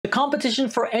competition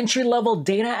for entry-level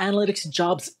data analytics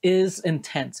jobs is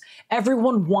intense.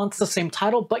 Everyone wants the same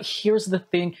title, but here's the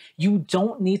thing, you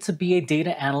don't need to be a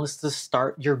data analyst to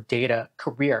start your data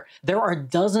career. There are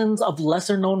dozens of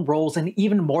lesser-known roles, and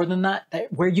even more than that,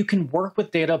 where you can work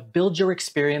with data, build your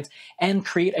experience, and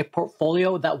create a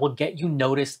portfolio that will get you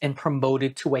noticed and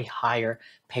promoted to a higher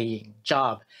paying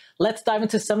job. Let's dive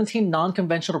into 17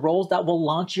 non-conventional roles that will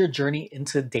launch your journey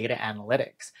into data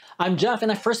analytics. I'm Jeff,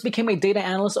 and I first became a data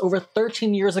analyst over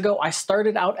 13 years ago. I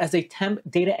started out as a temp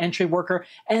data entry worker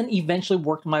and eventually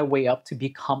worked my way up to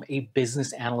become a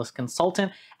business analyst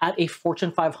consultant at a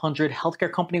Fortune 500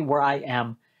 healthcare company where I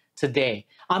am today.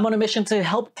 I'm on a mission to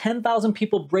help 10,000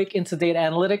 people break into data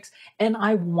analytics, and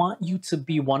I want you to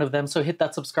be one of them. So hit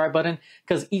that subscribe button,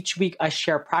 because each week I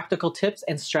share practical tips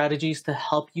and strategies to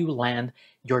help you land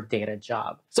your data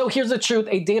job. So here's the truth,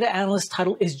 a data analyst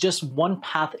title is just one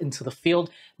path into the field.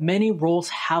 Many roles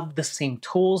have the same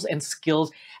tools and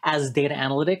skills as data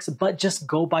analytics, but just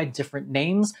go by different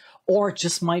names, or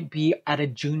just might be at a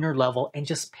junior level and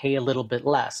just pay a little bit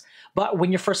less. But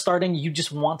when you're first starting, you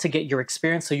just want to get your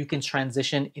experience so you can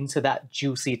transition into that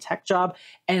juicy tech job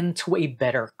and to a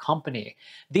better company.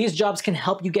 These jobs can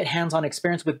help you get hands-on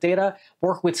experience with data,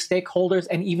 work with stakeholders,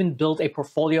 and even build a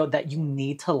portfolio that you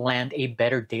need to land a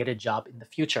better data job in the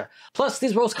future. Plus,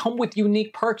 these roles come with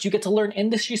unique perks. You get to learn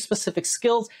industry-specific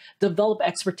skills, develop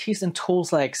expertise in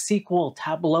tools like SQL,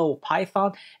 Tableau,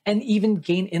 Python, and even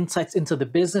gain insights into the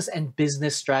business and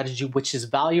business strategy, which is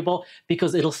valuable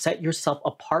because it'll set yourself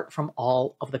apart from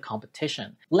all of the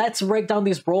competition. Let's break down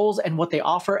these roles and what they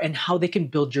offer and how they can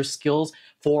build your skills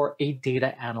for a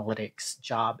data analytics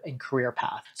job and career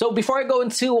path. So before I go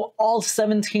into all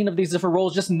 17 of these different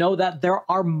roles, just know that there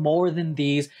are more than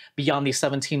these beyond these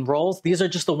 17 roles. These are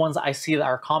just the ones I see that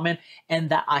are common and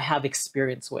that I have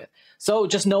experience with. So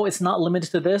just know it's not limited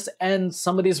to this, and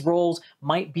some of these roles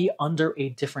might be under a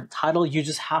different title. You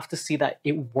just have to see that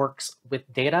it works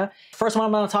with data. First one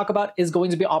I'm going to talk about is going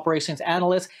to be operations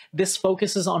analyst. This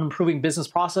focuses on improving business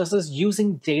processes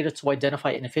using data to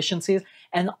identify inefficiencies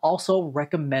and also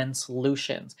recommend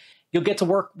solutions. You'll get to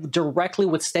work directly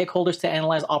with stakeholders to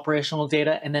analyze operational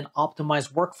data and then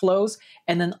optimize workflows,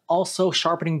 and then also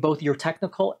sharpening both your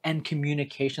technical and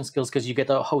communication skills, because you get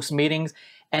to host meetings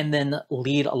and then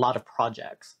lead a lot of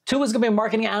projects. 2 is going to be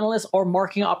marketing analyst or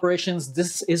marketing operations.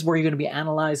 This is where you're going to be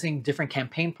analyzing different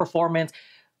campaign performance,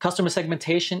 customer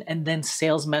segmentation, and then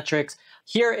sales metrics.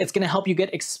 Here, it's going to help you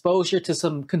get exposure to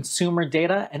some consumer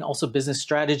data and also business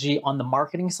strategy on the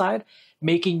marketing side,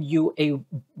 making you a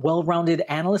well-rounded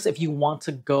analyst if you want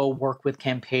to go work with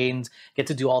campaigns, get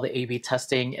to do all the A/B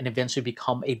testing, and eventually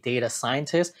become a data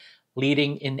scientist,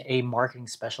 leading in a marketing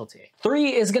specialty.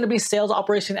 3 is going to be sales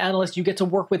operation analyst. You get to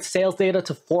work with sales data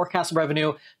to forecast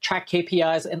revenue, track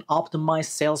KPIs, and optimize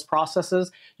sales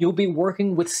processes. You'll be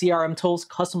working with CRM tools,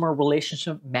 customer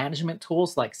relationship management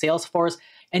tools like Salesforce,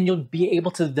 and you'll be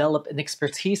able to develop an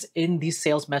expertise in these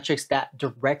sales metrics that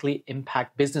directly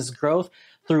impact business growth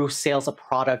through sales of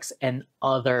products and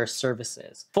other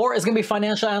services. 4 is going to be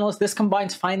financial analyst. This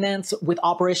combines finance with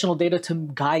operational data to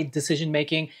guide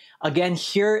decision-making. Again,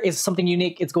 here is something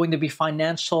unique. It's going to be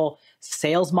financial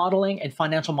sales modeling and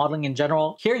financial modeling in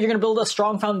general. Here, you're going to build a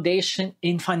strong foundation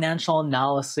in financial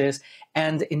analysis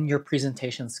and in your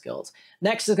presentation skills.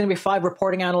 Next is going to be 5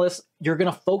 reporting analysts. You're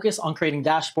going to focus on creating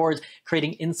dashboards,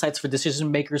 creating insights for decision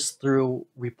makers through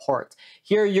reports.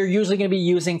 Here, you're usually going to be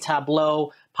using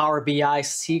Tableau, Power BI,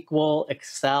 SQL,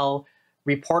 Excel,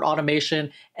 report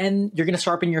automation, and you're going to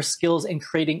sharpen your skills in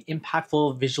creating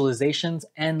impactful visualizations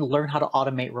and learn how to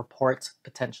automate reports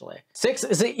potentially. 6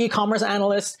 is an e-commerce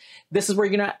analyst. This is where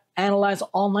you're going to analyze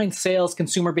online sales,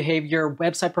 consumer behavior,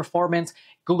 website performance,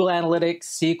 Google Analytics,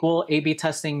 SQL, A/B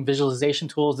testing, visualization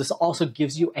tools. This also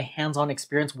gives you a hands-on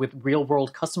experience with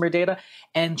real-world customer data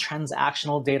and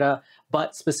transactional data,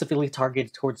 but specifically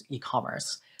targeted towards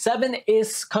e-commerce. 7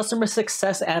 is customer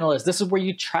success analyst. This is where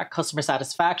you track customer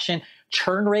satisfaction,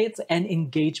 churn rates, and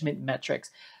engagement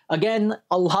metrics. Again,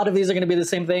 a lot of these are going to be the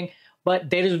same thing, but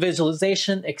data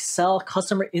visualization, Excel,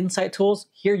 customer insight tools.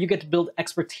 Here you get to build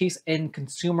expertise in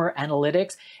consumer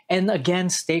analytics and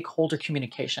again, stakeholder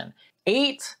communication.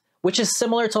 8, which is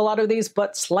similar to a lot of these,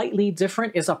 but slightly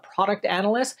different, is a product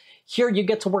analyst. Here you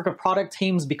get to work with product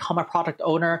teams, become a product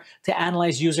owner to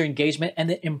analyze user engagement and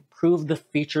then improve the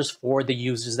features for the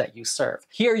users that you serve.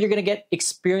 Here you're gonna get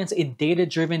experience in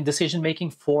data-driven decision-making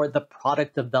for the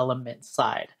product development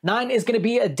side. 9 is gonna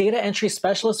be a data entry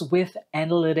specialist with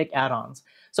analytic add-ons.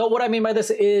 So what I mean by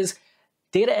this is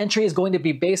Data entry is going to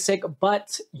be basic,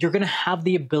 but you're going to have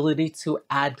the ability to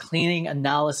add cleaning,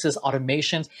 analysis,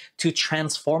 automations to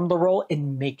transform the role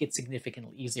and make it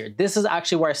significantly easier. This is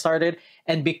actually where I started,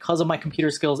 and because of my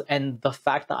computer skills and the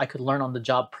fact that I could learn on the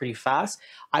job pretty fast,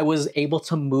 I was able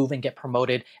to move and get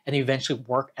promoted and eventually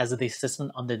work as the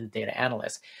assistant under the data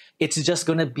analyst. It's just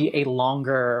going to be a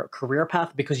longer career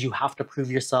path because you have to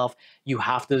prove yourself. You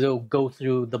have to go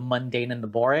through the mundane and the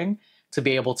boring to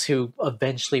be able to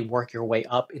eventually work your way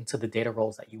up into the data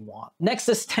roles that you want. Next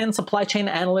is 10, supply chain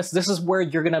analyst. This is where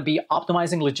you're gonna be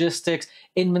optimizing logistics,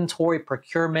 inventory,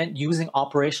 procurement, using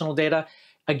operational data.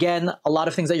 Again, a lot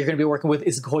of things that you're gonna be working with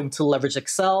is going to leverage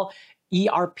Excel,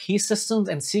 ERP systems,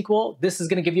 and SQL. This is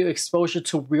gonna give you exposure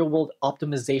to real-world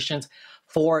optimizations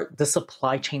for the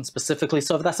supply chain specifically.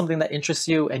 So if that's something that interests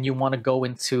you and you wanna go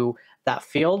into that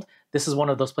field, this is one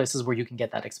of those places where you can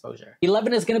get that exposure.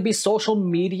 11 is gonna be social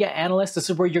media analyst. This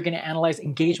is where you're gonna analyze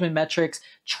engagement metrics,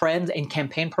 trends, and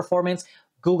campaign performance.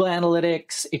 Google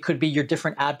Analytics, it could be your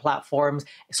different ad platforms,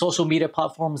 social media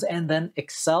platforms, and then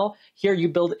Excel. Here you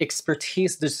build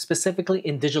expertise specifically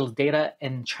in digital data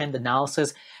and trend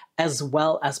analysis, as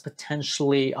well as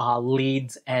potentially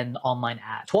leads and online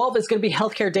ads. 12 is gonna be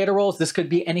healthcare data roles. This could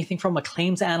be anything from a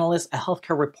claims analyst, a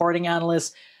healthcare reporting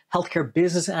analyst, healthcare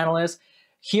business analyst.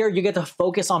 Here you get to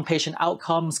focus on patient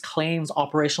outcomes, claims,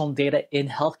 operational data in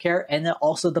healthcare, and it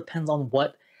also depends on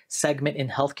what segment in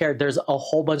healthcare. There's a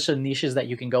whole bunch of niches that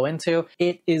you can go into.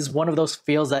 It is one of those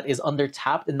fields that is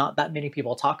under-tapped and not that many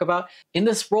people talk about. In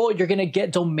this role, you're gonna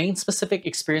get domain-specific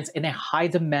experience in a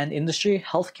high-demand industry,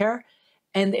 healthcare,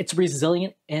 and it's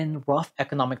resilient in rough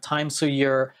economic times, so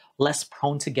you're less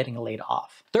prone to getting laid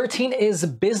off. 13 is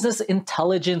business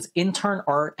intelligence intern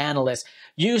or analyst.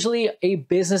 Usually a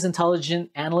business intelligence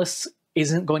analyst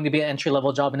isn't going to be an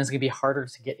entry-level job and it's gonna be harder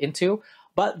to get into,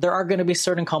 but there are gonna be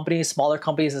certain companies, smaller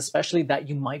companies especially, that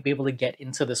you might be able to get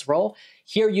into this role.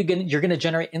 Here you're gonna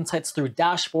generate insights through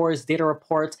dashboards, data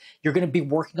reports. You're gonna be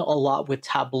working a lot with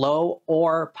Tableau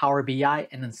or Power BI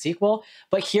and then SQL,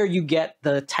 but here you get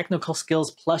the technical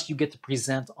skills, plus you get to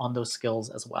present on those skills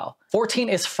as well. 14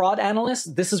 is fraud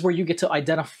analyst. This is where you get to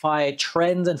identify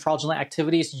trends and fraudulent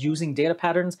activities using data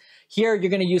patterns. Here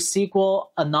you're gonna use SQL,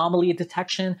 anomaly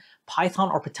detection, Python,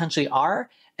 or potentially R.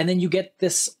 And then you get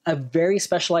a very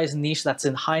specialized niche that's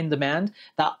in high demand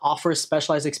that offers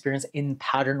specialized experience in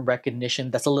pattern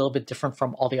recognition that's a little bit different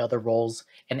from all the other roles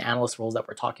and analyst roles that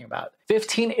we're talking about.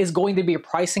 15 is going to be a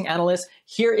pricing analyst.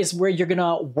 Here is where you're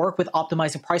gonna work with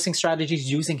optimizing pricing strategies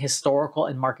using historical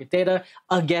and market data.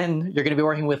 Again, you're gonna be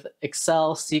working with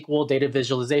Excel, SQL, data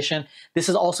visualization. This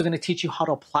is also gonna teach you how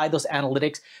to apply those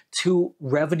analytics to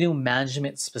revenue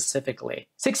management specifically.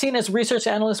 16 is research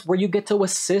analyst, where you get to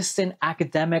assist in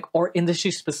academic or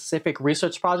industry-specific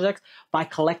research projects by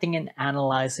collecting and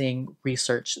analyzing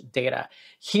research data.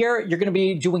 Here, you're gonna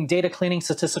be doing data cleaning,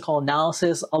 statistical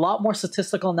analysis, a lot more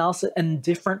statistical analysis and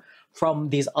different from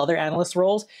these other analyst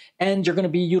roles, and you're going to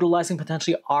be utilizing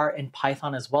potentially R and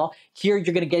Python as well. Here,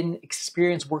 you're going to get an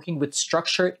experience working with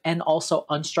structured and also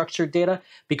unstructured data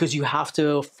because you have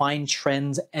to find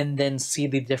trends and then see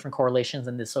the different correlations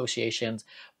and associations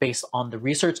based on the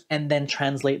research and then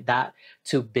translate that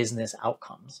to business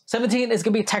outcomes. 17 is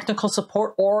going to be technical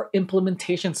support or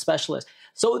implementation specialist.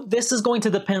 So this is going to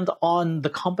depend on the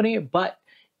company, but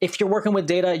if you're working with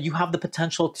data, you have the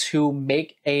potential to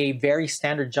make a very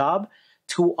standard job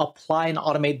to apply and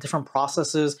automate different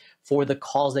processes for the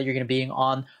calls that you're going to be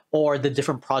on or the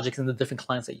different projects and the different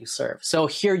clients that you serve. So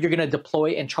here you're going to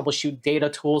deploy and troubleshoot data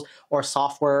tools or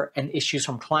software and issues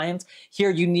from clients.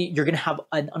 Here you're going to have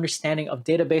an understanding of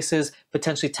databases,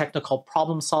 potentially technical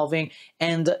problem solving,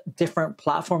 and different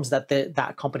platforms that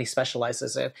that company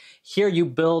specializes in. Here you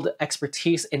build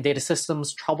expertise in data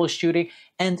systems, troubleshooting,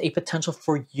 and a potential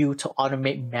for you to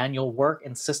automate manual work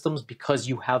and systems because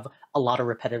you have a lot of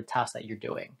repetitive tasks that you're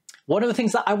doing. One of the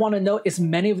things that I want to note is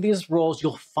many of these roles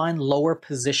you'll find lower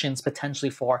positions potentially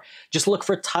for. Just look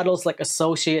for titles like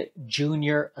associate,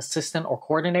 junior, assistant, or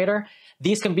coordinator.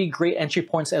 These can be great entry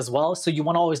points as well, so you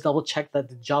want to always double check that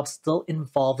the job still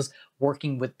involves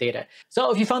working with data.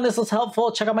 So if you found this was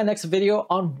helpful, check out my next video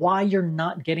on why you're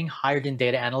not getting hired in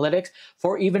data analytics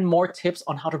for even more tips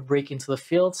on how to break into the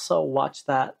field. So watch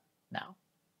that now.